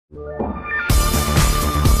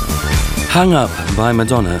Hung Up by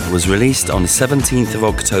Madonna was released on 17th of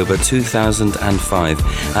October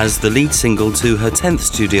 2005 as the lead single to her 10th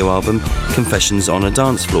studio album, Confessions on a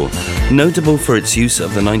Dance Floor. Notable for its use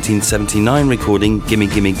of the 1979 recording Gimme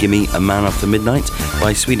Gimme Gimme A Man After Midnight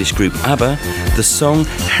by Swedish group ABBA, the song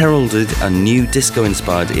heralded a new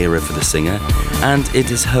disco-inspired era for the singer, and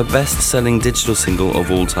it is her best-selling digital single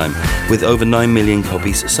of all time, with over 9 million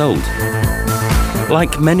copies sold.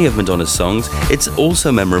 Like many of Madonna's songs, it's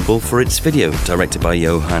also memorable for its video, directed by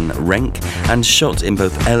Johan Renck and shot in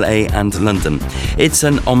both LA and London. It's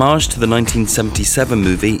an homage to the 1977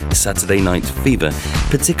 movie Saturday Night Fever,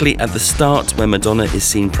 particularly at the start where Madonna is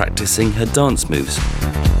seen practicing her dance moves.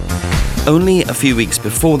 Only a few weeks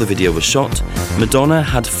before the video was shot, Madonna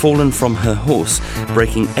had fallen from her horse,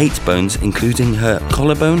 breaking 8 bones, including her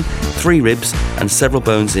collarbone, 3 ribs, and several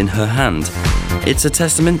bones in her hand. It's a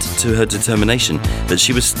testament to her determination that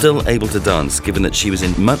she was still able to dance, given that she was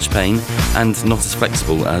in much pain and not as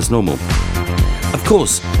flexible as normal. Of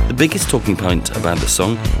course, the biggest talking point about the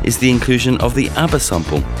song is the inclusion of the ABBA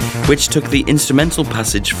sample, which took the instrumental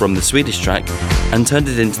passage from the Swedish track and turned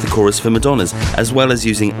it into the chorus for Madonna's, as well as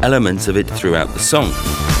using elements of it throughout the song.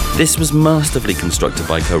 This was masterfully constructed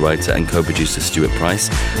by co-writer and co-producer Stuart Price,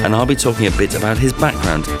 and I'll be talking a bit about his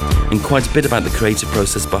background and quite a bit about the creative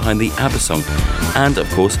process behind the ABBA song, and of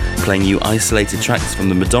course playing you isolated tracks from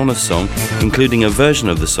the Madonna song, including a version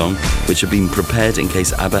of the song which had been prepared in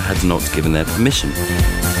case ABBA had not given their permission.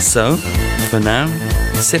 So, for now,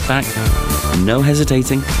 sit back, no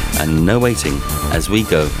hesitating and no waiting as we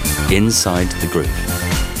go inside the groove.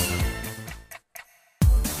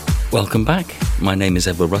 Welcome back. My name is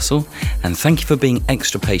Edward Russell, and thank you for being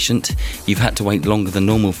extra patient. You've had to wait longer than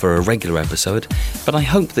normal for a regular episode, but I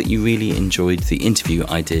hope that you really enjoyed the interview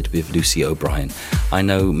I did with Lucy O'Brien. I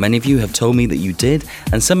know many of you have told me that you did,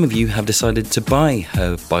 and some of you have decided to buy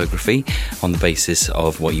her biography on the basis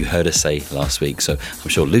of what you heard her say last week, so I'm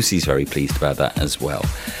sure Lucy's very pleased about that as well.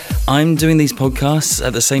 I'm doing these podcasts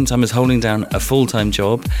at the same time as holding down a full-time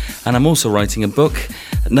job, and I'm also writing a book,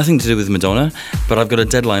 nothing to do with Madonna, but I've got a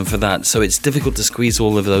deadline for that, so it's difficult to squeeze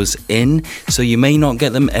all of those in, so you may not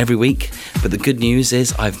get them every week, but the good news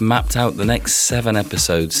is I've mapped out the next 7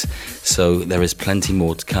 episodes, so there is plenty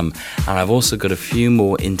more to come, and I've also got a few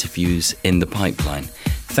more interviews in the pipeline.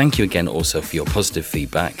 Thank you again also for your positive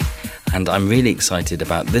feedback, and I'm really excited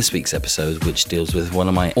about this week's episode, which deals with one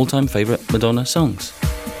of my all-time favourite Madonna songs.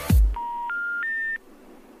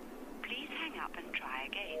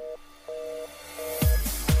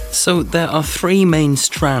 So there are 3 main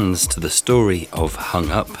strands to the story of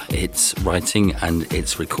Hung Up, its writing and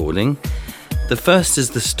its recording. The first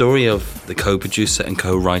is the story of the co-producer and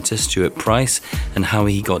co-writer Stuart Price and how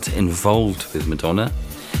he got involved with Madonna.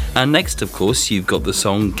 And next, of course, you've got the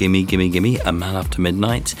song Gimme Gimme Gimme A Man After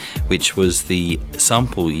Midnight, which was the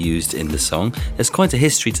sample used in the song. There's quite a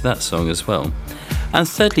history to that song as well. And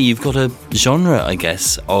thirdly, you've got a genre, I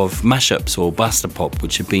guess, of mashups or bastard pop,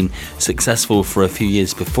 which had been successful for a few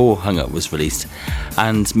years before Hung Up was released.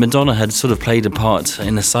 And Madonna had sort of played a part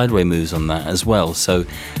in the sideway moves on that as well. So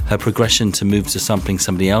her progression to move to sampling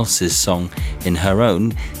somebody else's song in her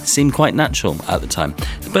own seemed quite natural at the time.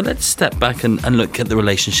 But let's step back and look at the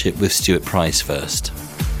relationship with Stuart Price first.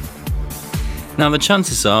 Now, the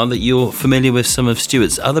chances are that you're familiar with some of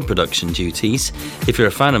Stuart's other production duties. If you're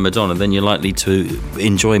a fan of Madonna, then you're likely to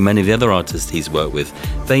enjoy many of the other artists he's worked with.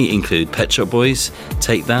 They include Pet Shop Boys,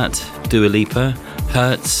 Take That, Dua Lipa,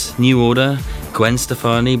 Hertz, New Order, Gwen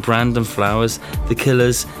Stefani, Brandon Flowers, The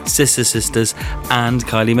Killers, Sister Sisters, and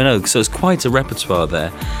Kylie Minogue. So it's quite a repertoire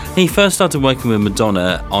there. He first started working with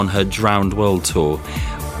Madonna on her Drowned World tour,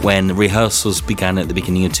 when rehearsals began at the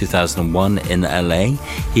beginning of 2001 in LA.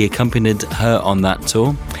 He accompanied her on that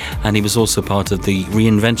tour, and he was also part of the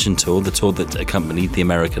Reinvention tour, the tour that accompanied the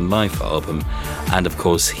American Life album. And of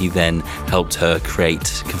course, he then helped her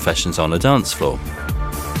create Confessions on a Dance Floor.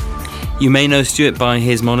 You may know Stuart by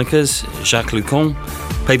his monikers Jacques Lucan,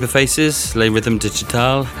 Paper Faces, Les Rhythms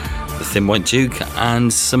Digitales, The Thin White Duke,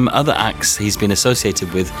 and some other acts he's been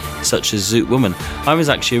associated with, such as Zoot Woman. I was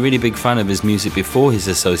actually a really big fan of his music before his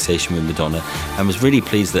association with Madonna, and was really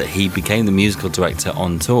pleased that he became the musical director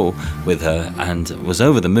on tour with her, and was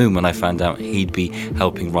over the moon when I found out he'd be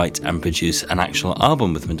helping write and produce an actual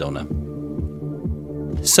album with Madonna.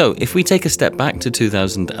 So, if we take a step back to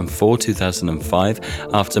 2004-2005,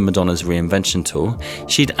 after Madonna's Reinvention tour,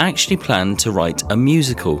 she'd actually planned to write a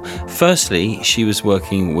musical. Firstly, she was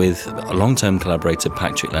working with a long-term collaborator,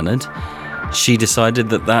 Patrick Leonard. She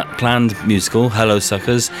decided that planned musical, Hello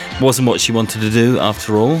Suckers, wasn't what she wanted to do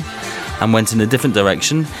after all. and went in a different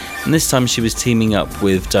direction, and this time she was teaming up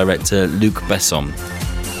with director Luc Besson.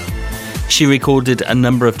 She recorded a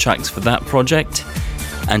number of tracks for that project,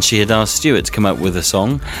 and she had asked Stuart to come up with a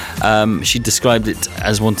song. She described it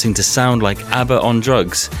as wanting to sound like ABBA on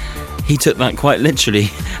drugs. He took that quite literally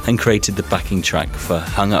and created the backing track for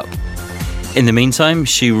Hung Up. In the meantime,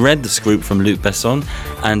 she read the script from Luc Besson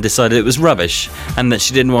and decided it was rubbish and that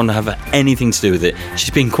she didn't want to have anything to do with it. She's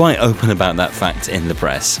been quite open about that fact in the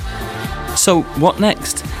press. So what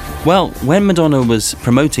next? Well, when Madonna was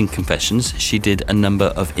promoting Confessions, she did a number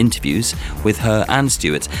of interviews with her and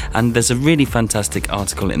Stuart, and there's a really fantastic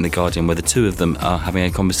article in The Guardian where the two of them are having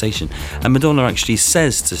a conversation, and Madonna actually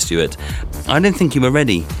says to Stuart, "I don't think you were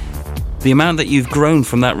ready. The amount that you've grown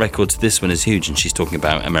from that record to this one is huge," and she's talking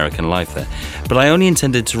about American Life there. "But I only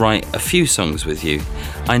intended to write a few songs with you.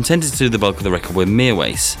 I intended to do the bulk of the record with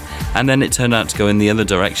Mirwais, and then it turned out to go in the other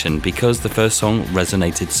direction because the first song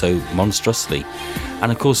resonated so monstrously."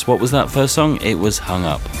 And of course, what was that first song? It was Hung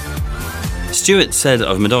Up. Stuart said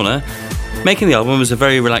of Madonna, "Making the album was a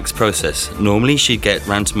very relaxed process. Normally she'd get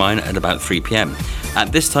round to mine at about 3 p.m.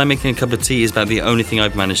 At this time, making a cup of tea is about the only thing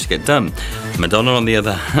I've managed to get done. Madonna, on the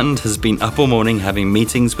other hand, has been up all morning having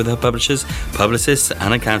meetings with her publishers, publicists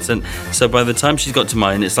and accountant, so by the time she's got to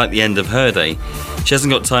mine, it's like the end of her day. She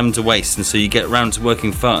hasn't got time to waste, and so you get round to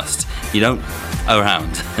working fast. You don't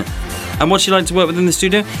around." And what's she like to work with in the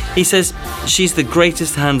studio? He says, "She's the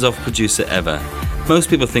greatest hands-off producer ever.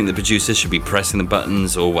 Most people think the producer should be pressing the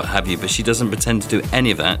buttons or what have you, but she doesn't pretend to do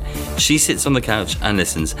any of that. She sits on the couch and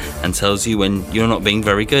listens and tells you when you're not being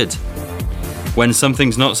very good. When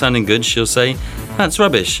something's not sounding good, she'll say, 'That's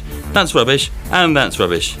rubbish, and that's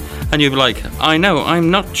rubbish.' And you'll be like, 'I know,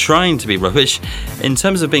 I'm not trying to be rubbish.' In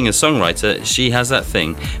terms of being a songwriter, she has that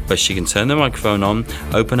thing where she can turn the microphone on,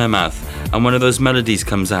 open her mouth, and one of those melodies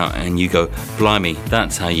comes out and you go, 'Blimey,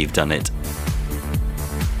 that's how you've done it.'"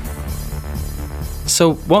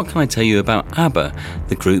 So what can I tell you about ABBA,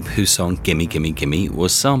 the group whose song Gimme Gimme Gimme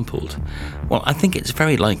was sampled? Well, I think it's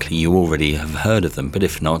very likely you already have heard of them, but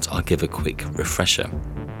if not, I'll give a quick refresher.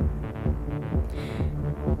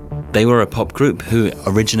 They were a pop group who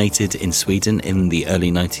originated in Sweden in the early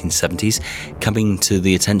 1970s, coming to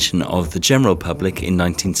the attention of the general public in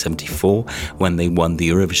 1974 when they won the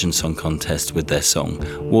Eurovision Song Contest with their song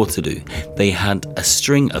Waterloo. They had a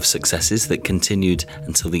string of successes that continued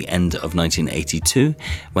until the end of 1982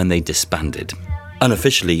 when they disbanded.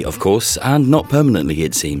 Unofficially, of course, and not permanently,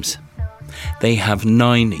 it seems. They have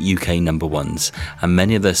 9 UK number ones, and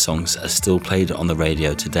many of their songs are still played on the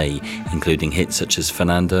radio today, including hits such as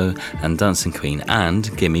Fernando and Dancing Queen and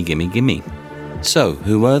Gimme Gimme Gimme. So,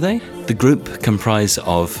 who were they? The group comprised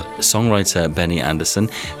of songwriter Benny Andersson,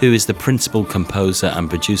 who is the principal composer and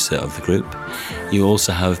producer of the group. You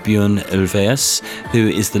also have Björn Ulvaeus, who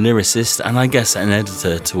is the lyricist and I guess an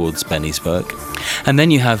editor towards Benny's work. And then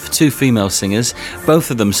you have 2 female singers, both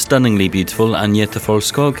of them stunningly beautiful, Agneta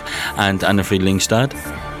Fältskog and Anna-Frid Lyngstad.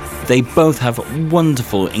 They both have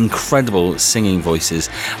wonderful, incredible singing voices,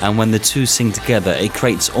 and when the two sing together, it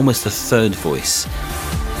creates almost a third voice.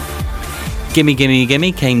 Gimme Gimme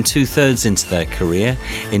Gimme came 2/3 into their career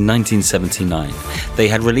in 1979. They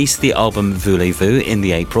had released the album Voulez-Vous in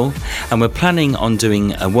the April and were planning on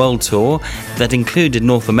doing a world tour that included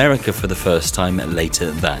North America for the first time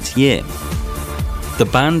later that year. The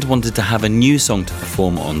band wanted to have a new song to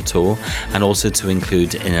perform on tour and also to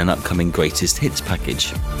include in an upcoming greatest hits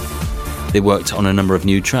package. They worked on a number of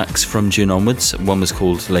new tracks from June onwards. One was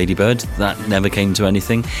called Ladybird. That never came to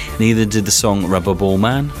anything. Neither did the song Rubber Ball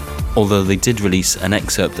Man, although they did release an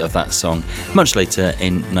excerpt of that song much later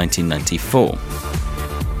in 1994.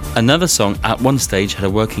 Another song at one stage had a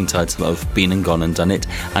working title of Been and Gone and Done It,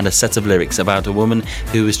 and a set of lyrics about a woman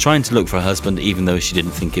who was trying to look for a husband even though she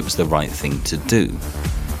didn't think it was the right thing to do.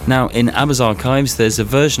 Now, in ABBA's archives, there's a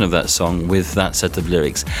version of that song with that set of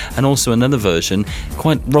lyrics, and also another version,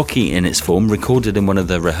 quite rocky in its form, recorded in one of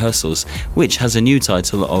the rehearsals, which has a new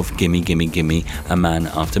title of Gimme Gimme Gimme, A Man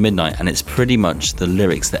After Midnight, and it's pretty much the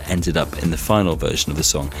lyrics that ended up in the final version of the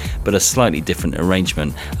song, but a slightly different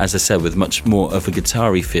arrangement, as I said, with much more of a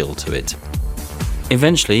guitar-y feel to it.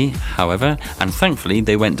 Eventually, however, and thankfully,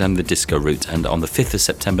 they went down the disco route, and on the 5th of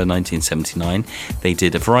September 1979, they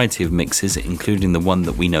did a variety of mixes, including the one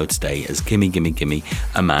that we know today as Gimme Gimme Gimme,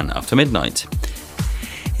 A Man After Midnight.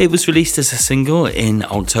 It was released as a single in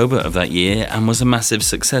October of that year and was a massive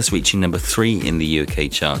success, reaching number 3 in the UK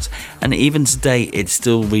charts. And even today, it's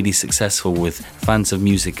still really successful with fans of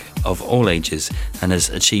music of all ages and has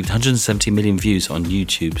achieved 170 million views on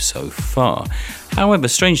YouTube so far. However,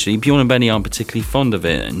 strangely, Bjorn and Benny aren't particularly fond of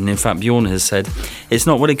it, and in fact Bjorn has said it's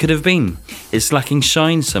not what it could have been. It's lacking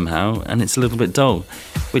shine somehow, and it's a little bit dull,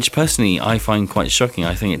 which personally I find quite shocking.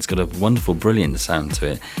 I think it's got a wonderful, brilliant sound to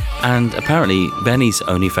it. And apparently Benny's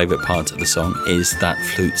only favourite part of the song is that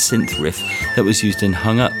flute synth riff that was used in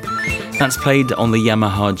Hung Up. That's played on the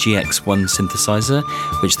Yamaha GX1 synthesizer,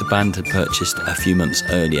 which the band had purchased a few months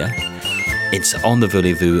earlier. It's on the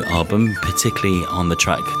Voulez-Vous album, particularly on the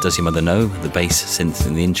track Does Your Mother Know, the bass synth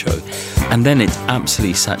in the intro. And then it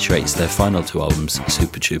absolutely saturates their final two albums,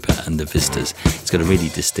 Super Trooper and The Visitors. It's got a really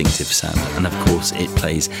distinctive sound, and of course it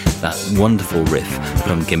plays that wonderful riff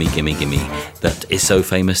from Gimme Gimme Gimme that is so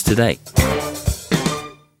famous today.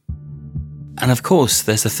 And of course,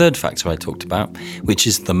 there's a third factor I talked about, which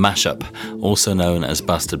is the mashup, also known as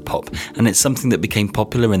bastard pop. And it's something that became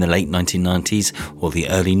popular in the late 1990s or the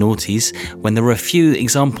early noughties, when there were a few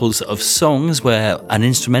examples of songs where an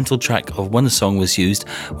instrumental track of one song was used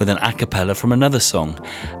with an a cappella from another song.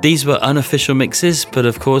 These were unofficial mixes, but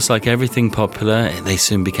of course, like everything popular, they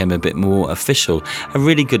soon became a bit more official. A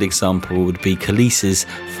really good example would be Khalees's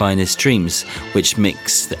Finest Dreams, which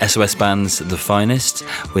mixed the SOS Band's The Finest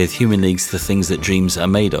with Human League's The Things That Dreams Are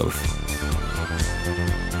Made Of.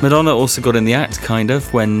 Madonna also got in the act, kind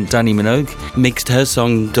of, when Dannii Minogue mixed her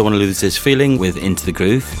song Don't Wanna Lose This Feeling with Into the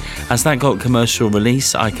Groove. As that got commercial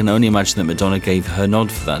release, I can only imagine that Madonna gave her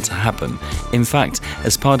nod for that to happen. In fact,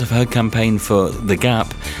 as part of her campaign for The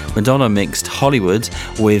Gap, Madonna mixed Hollywood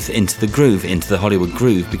with Into the Groove. Into the Hollywood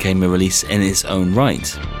Groove became a release in its own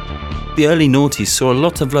right. The early noughties saw a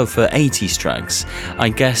lot of love for 80s tracks. I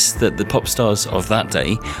guess that the pop stars of that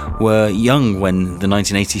day were young when the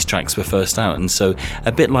 1980s tracks were first out, and so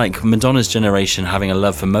a bit like Madonna's generation having a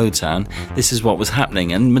love for Motown, this is what was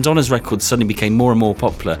happening, and Madonna's records suddenly became more and more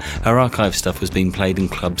popular. Her archive stuff was being played in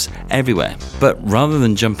clubs everywhere. But rather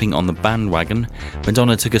than jumping on the bandwagon,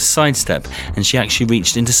 Madonna took a sidestep, and she actually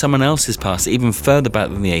reached into someone else's past, even further back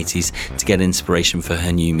than the 80s, to get inspiration for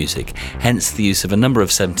her new music. Hence the use of a number of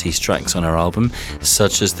 70s tracks on her album,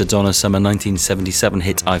 such as the Donna Summer 1977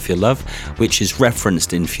 hit I Feel Love, which is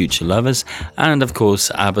referenced in Future Lovers, and of course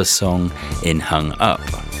ABBA's song in Hung Up.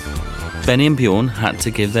 Benny and Bjorn had to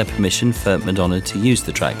give their permission for Madonna to use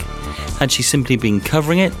the track. Had she simply been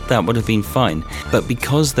covering it, that would have been fine, but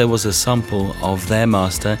because there was a sample of their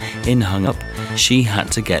master in Hung Up, she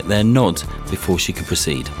had to get their nod before she could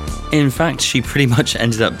proceed. In fact, she pretty much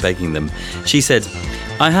ended up begging them. She said,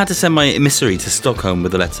 "I had to send my emissary to Stockholm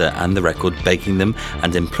with a letter and the record, begging them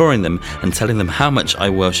and imploring them and telling them how much I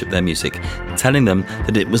worship their music, telling them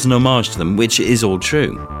that it was an homage to them, which is all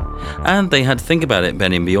true." And they had to think about it,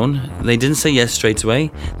 Benny and Bjorn. They didn't say yes straight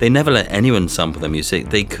away. They never let anyone sample their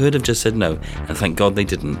music. They could have just said no, and thank God they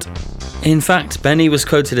didn't. In fact, Benny was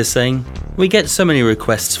quoted as saying, "We get so many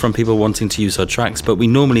requests from people wanting to use our tracks, but we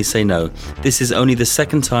normally say no. This is only the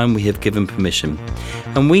second time we have given permission.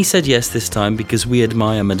 And we said yes this time because we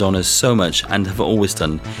admire Madonna so much and have always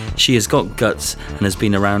done. She has got guts and has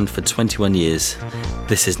been around for 21 years.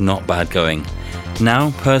 This is not bad going."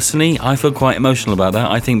 Now, personally, I feel quite emotional about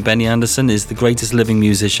that. I think Benny Andersson is the greatest living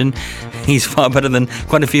musician. He's far better than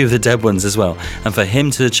quite a few of the dead ones as well. And for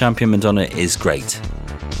him to champion Madonna is great.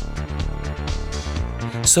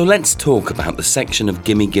 So let's talk about the section of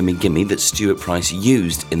Gimme Gimme Gimme that Stuart Price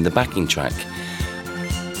used in the backing track.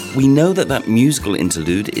 We know that musical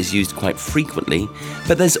interlude is used quite frequently,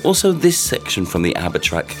 but there's also this section from the ABBA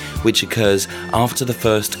track which occurs after the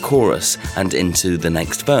first chorus and into the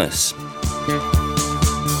next verse.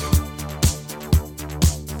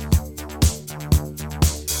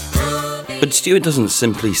 But Stuart doesn't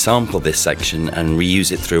simply sample this section and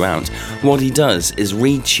reuse it throughout. What he does is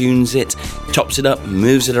retunes it, chops it up,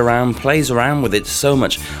 moves it around, plays around with it so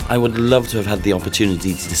much. I would love to have had the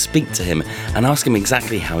opportunity to speak to him and ask him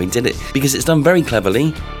exactly how he did it, because it's done very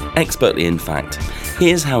cleverly, expertly in fact.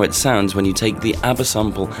 Here's how it sounds when you take the ABBA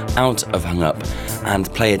sample out of Hung Up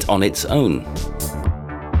and play it on its own.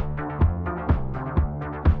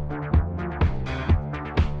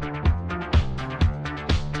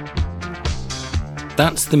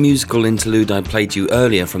 That's the musical interlude I played you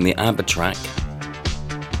earlier from the ABBA track.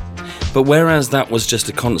 But whereas that was just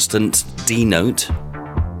a constant D note,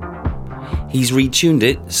 he's retuned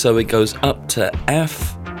it so it goes up to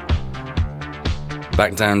F,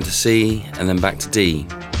 back down to C, and then back to D.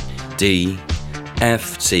 D,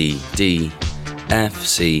 F, C, D, F,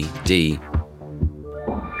 C, D.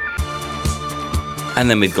 And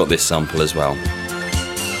then we've got this sample as well.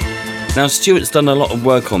 Now Stuart's done a lot of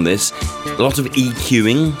work on this, a lot of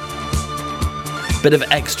EQing, bit of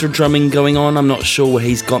extra drumming going on. I'm not sure where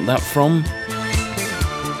he's got that from.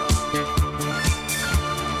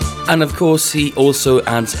 And of course, he also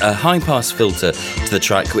adds a high-pass filter to the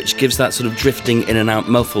track, which gives that sort of drifting in and out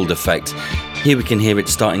muffled effect. Here we can hear it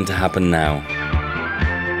starting to happen now.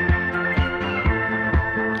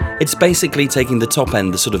 It's basically taking the top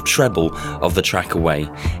end, the sort of treble of the track away.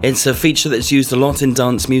 It's a feature that's used a lot in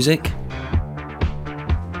dance music.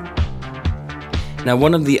 Now,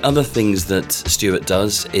 one of the other things that Stuart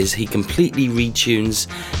does is he completely retunes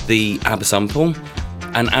the ABBA sample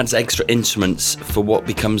and adds extra instruments for what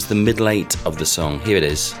becomes the middle eight of the song. Here it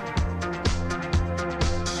is.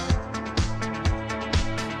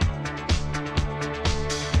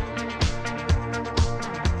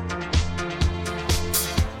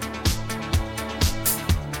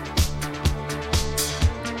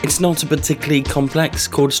 It's not a particularly complex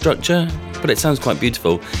chord structure, but it sounds quite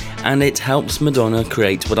beautiful, and it helps Madonna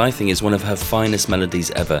create what I think is one of her finest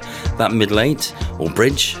melodies ever. That middle eight, or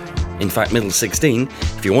bridge, in fact middle 16,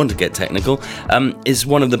 if you want to get technical, is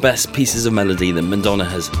one of the best pieces of melody that Madonna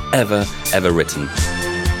has ever written.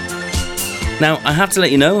 Now, I have to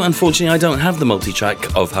let you know, unfortunately I don't have the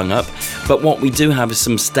multi-track of Hung Up, but what we do have is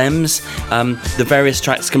some stems, the various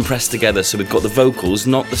tracks compressed together, so we've got the vocals,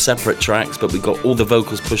 not the separate tracks, but we've got all the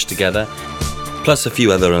vocals pushed together, plus a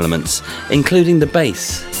few other elements, including the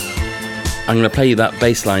bass. I'm going to play you that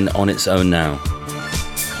bass line on its own now.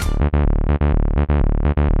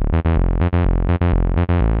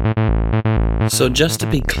 So just to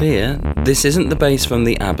be clear, this isn't the bass from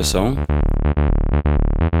the ABBA song.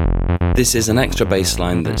 This is an extra bass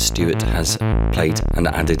line that Stuart has played and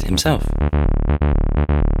added himself.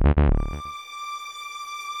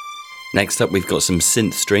 Next up, we've got some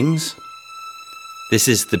synth strings. This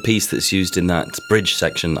is the piece that's used in that bridge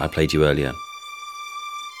section I played you earlier.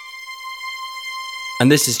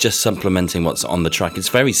 And this is just supplementing what's on the track. It's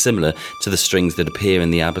very similar to the strings that appear in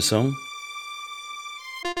the ABBA song.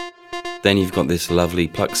 Then you've got this lovely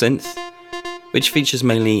pluck synth, which features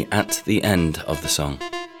mainly at the end of the song.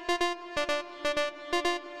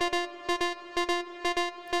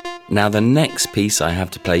 Now, the next piece I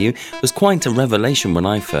have to play you was quite a revelation when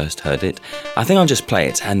I first heard it. I think I'll just play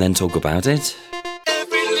it and then talk about it.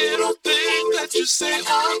 Every little thing that you say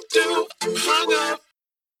or do, I'm hung up.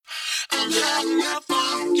 I'm hung up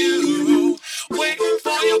on you. Waiting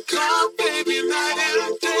for your call, baby, night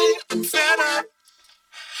and day. I'm fed up.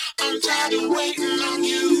 I'm tired of waiting on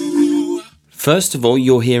you. First of all,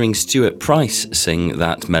 you're hearing Stuart Price sing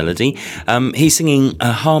that melody. He's singing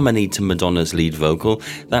a harmony to Madonna's lead vocal.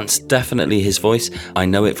 That's definitely his voice. I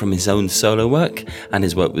know it from his own solo work and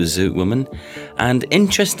his work with Zoot Woman. And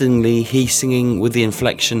interestingly, he's singing with the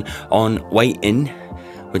inflection on waitin',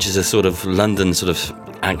 which is a sort of London sort of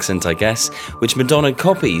accent, I guess, which Madonna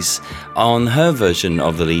copies on her version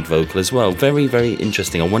of the lead vocal as well. Very, very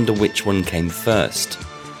interesting. I wonder which one came first.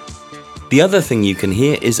 The other thing you can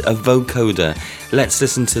hear is a vocoder. Let's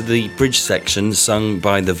listen to the bridge section sung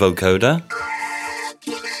by the vocoder.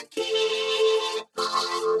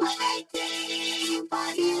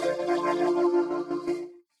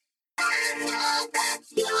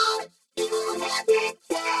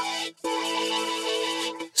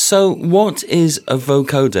 So what is a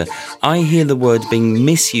vocoder? I hear the word being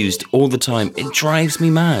misused all the time. It drives me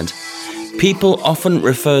mad. People often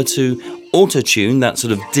refer to autotune, that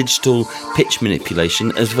sort of digital pitch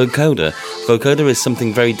manipulation, as vocoder. Vocoder is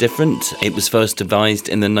something very different. It was first devised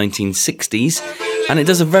in the 1960s, and it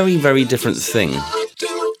does a very, very different thing.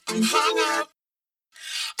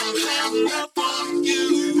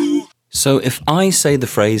 So if I say the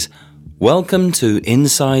phrase, "Welcome to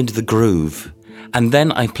Inside the Groove," and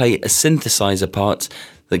then I play a synthesizer part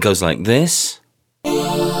that goes like this,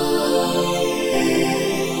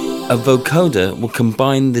 a vocoder will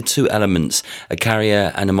combine the two elements, a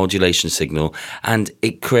carrier and a modulation signal, and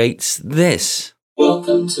it creates this.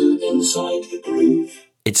 Welcome to Inside the Groove.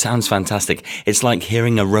 It sounds fantastic. It's like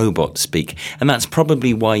hearing a robot speak, and that's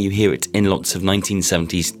probably why you hear it in lots of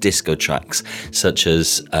 1970s disco tracks, such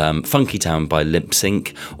as Funky Town by Limp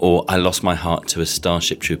Sync or I Lost My Heart to a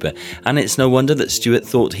Starship Trooper. And it's no wonder that Stuart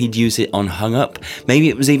thought he'd use it on Hung Up. Maybe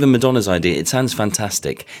it was even Madonna's idea. It sounds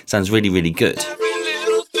fantastic. It sounds really, really good.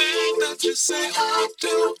 You say I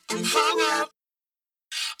do, I'm hung up.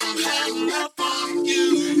 I'm hung up on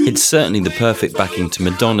you. It's certainly the perfect backing to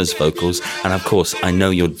Madonna's vocals, and of course I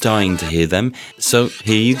know you're dying to hear them, so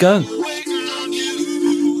here you go.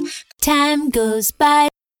 Time goes by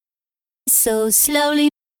so slowly,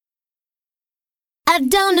 I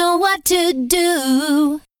don't know what to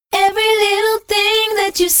do. Every little thing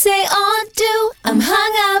that you say or do, I'm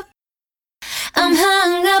hung up. I'm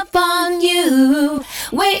hung up on you,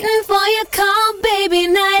 waiting for your call, baby,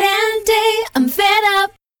 night and day. I'm fed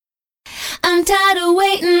up. I'm tired of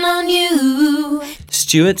waiting on you.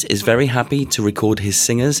 Stuart is very happy to record his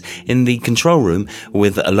singers in the control room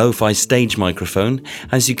with a lo-fi stage microphone.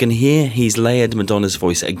 As you can hear, he's layered Madonna's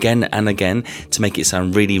voice again and again to make it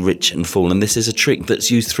sound really rich and full, and this is a trick that's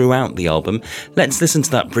used throughout the album. Let's listen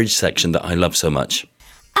to that bridge section that I love so much.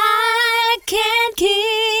 I can't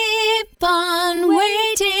keep on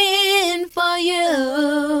waiting for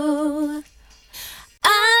you.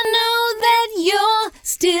 I know that you're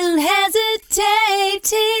still hesitating.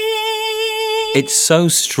 It's so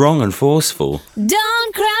strong and forceful.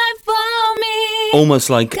 Don't cry for me. Almost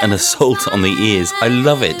like an assault on the ears. I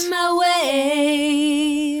love it. My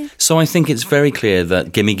way. So I think it's very clear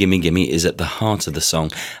that Gimme Gimme Gimme is at the heart of the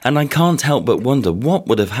song, and I can't help but wonder what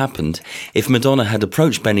would have happened if Madonna had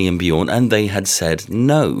approached Benny and Bjorn and they had said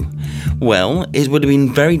no. Well, it would have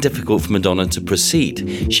been very difficult for Madonna to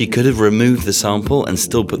proceed. She could have removed the sample and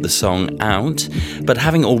still put the song out, but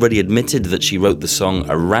having already admitted that she wrote the song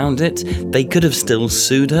around it, they could have still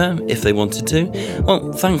sued her if they wanted to.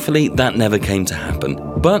 Well, thankfully that never came to happen.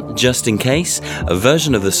 But just in case, a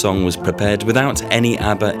version of the song was prepared without any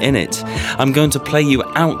ABBA in it. I'm going to play you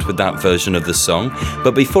out with that version of the song,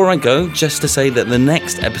 but before I go, just to say that the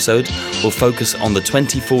next episode will focus on the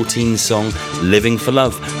 2014 song Living for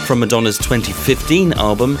Love from Madonna's 2015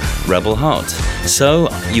 album Rebel Heart. So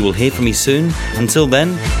you will hear from me soon. Until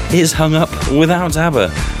then, here's Hung Up without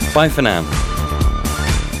ABBA. Bye for now.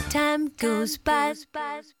 Time goes by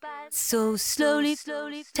so slowly.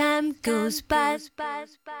 Time goes by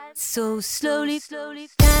so slowly.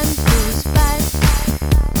 Time goes by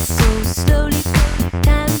so slowly.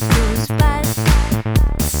 Time goes by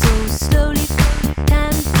so slowly.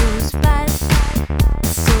 Time goes by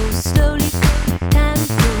so slowly. Time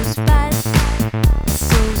goes by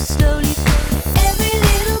so slowly. Every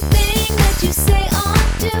little thing that you say or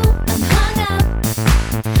do, I'm hung up.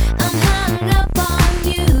 I'm hung up on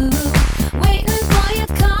you. Waiting for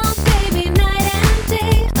your call, baby, night and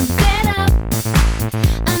day. I'm fed up.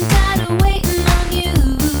 I'm tired of waiting on you.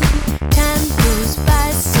 Time goes by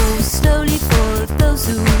so slowly for those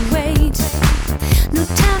who wait. No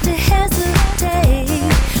time to hesitate.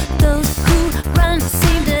 Those who run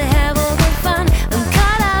seem to have all the fun. I'm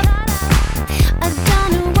caught up. I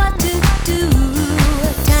don't know what to do.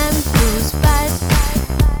 Time goes by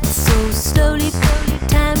so slowly.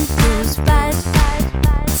 Time goes by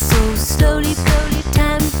so slowly.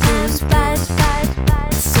 Time goes by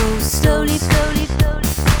so slowly.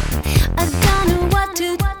 I